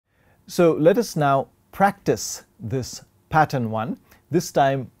So let us now practice this pattern 1, this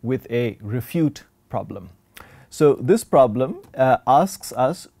time with a refute problem. So this problem asks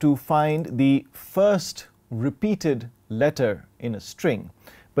us to find the first repeated letter in a string.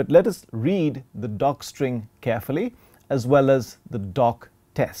 But let us read the docstring carefully as well as the doc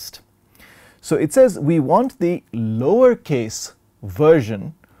test. So it says we want the lowercase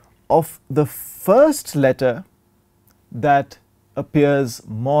version of the first letter that appears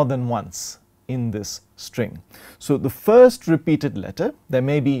more than once in this string. So the first repeated letter, there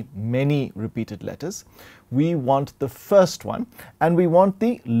may be many repeated letters, we want the first one and we want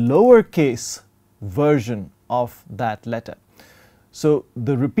the lowercase version of that letter. So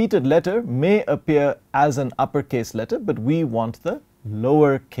the repeated letter may appear as an uppercase letter, but we want the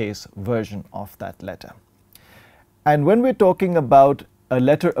lowercase version of that letter. And when we're talking about a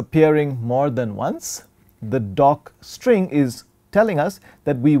letter appearing more than once, the doc string is telling us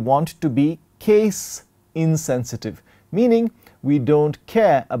that we want to be case insensitive, meaning we don't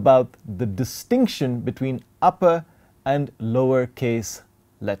care about the distinction between upper and lower case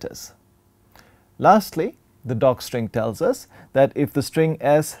letters. Lastly, the doc string tells us that if the string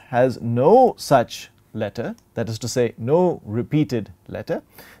S has no such letter, that is to say no repeated letter,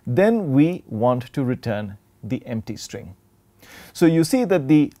 then we want to return the empty string. So you see that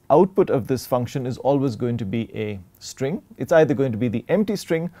the output of this function is always going to be a string. It's either going to be the empty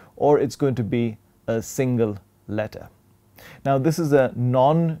string or it's going to be a single letter. Now this is a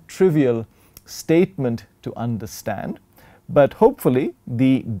non-trivial statement to understand, but hopefully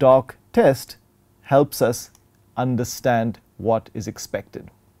the doc test helps us understand what is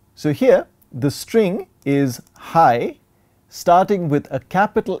expected. So here the string is hi, starting with a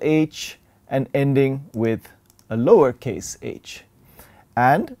capital H and ending with a lowercase h.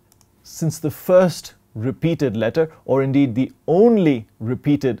 And since the first repeated letter, or indeed the only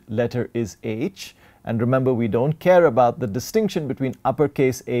repeated letter, is H, and remember we don't care about the distinction between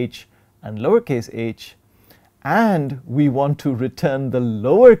uppercase H and lowercase h, and we want to return the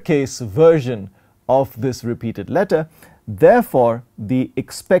lowercase version of this repeated letter, therefore the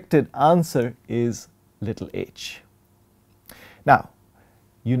expected answer is little h. Now,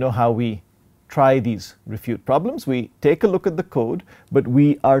 you know how we try these refute problems. We take a look at the code, but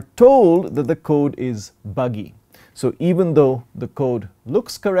we are told that the code is buggy. So even though the code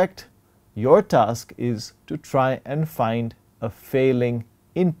looks correct, your task is to try and find a failing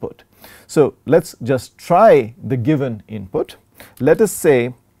input. So let's just try the given input. Let us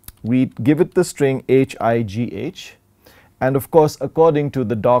say we give it the string HIGH, and of course according to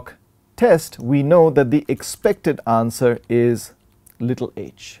the doc test we know that the expected answer is little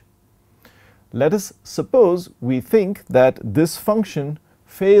h. Let us suppose we think that this function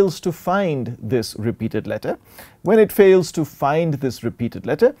fails to find this repeated letter. When it fails to find this repeated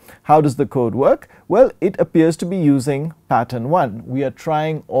letter, how does the code work? Well, it appears to be using pattern 1. We are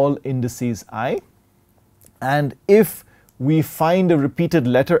trying all indices I, and if we find a repeated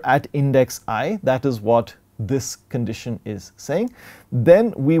letter at index I, that is what this condition is saying,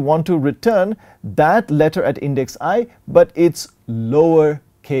 then we want to return that letter at index I, but its lower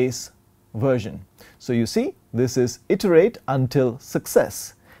case version. So you see, this is iterate until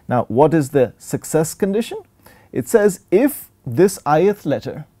success. Now what is the success condition? It says if this ith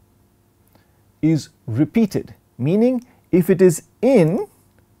letter is repeated, meaning if it is in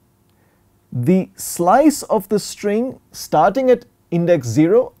the slice of the string starting at index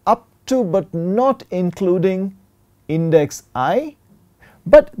 0 up to but not including index I,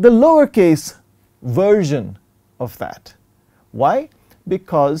 but the lowercase version of that. Why?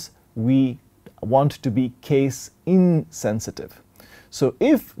 Because we want to be case insensitive. So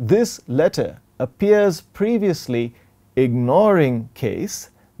if this letter appears previously ignoring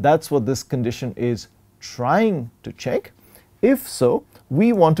case, that's what this condition is trying to check. If so,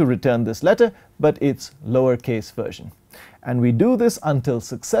 we want to return this letter, but its lowercase version. And we do this until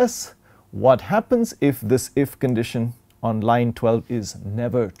success. What happens if this if condition on line 12 is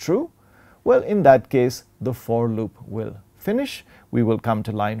never true? Well, in that case, the for loop will finish. We will come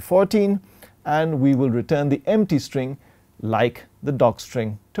to line 14 and we will return the empty string like the doc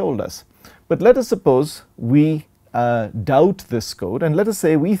string told us. But let us suppose we doubt this code, and let us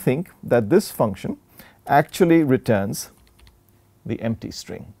say we think that this function actually returns the empty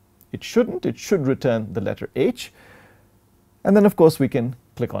string. It shouldn't, it should return the letter H, and then of course we can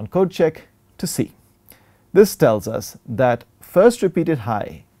click on code check to see. This tells us that first repeated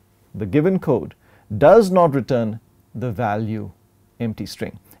hi, the given code, does not return the value empty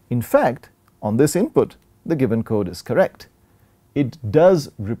string. In fact, on this input, the given code is correct. It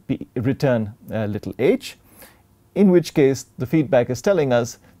does return little h. in which case the feedback is telling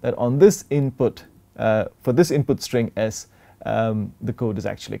us that on this input, for this input string S, the code is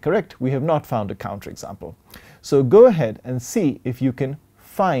actually correct. We have not found a counterexample. So go ahead and see if you can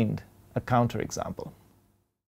find a counterexample.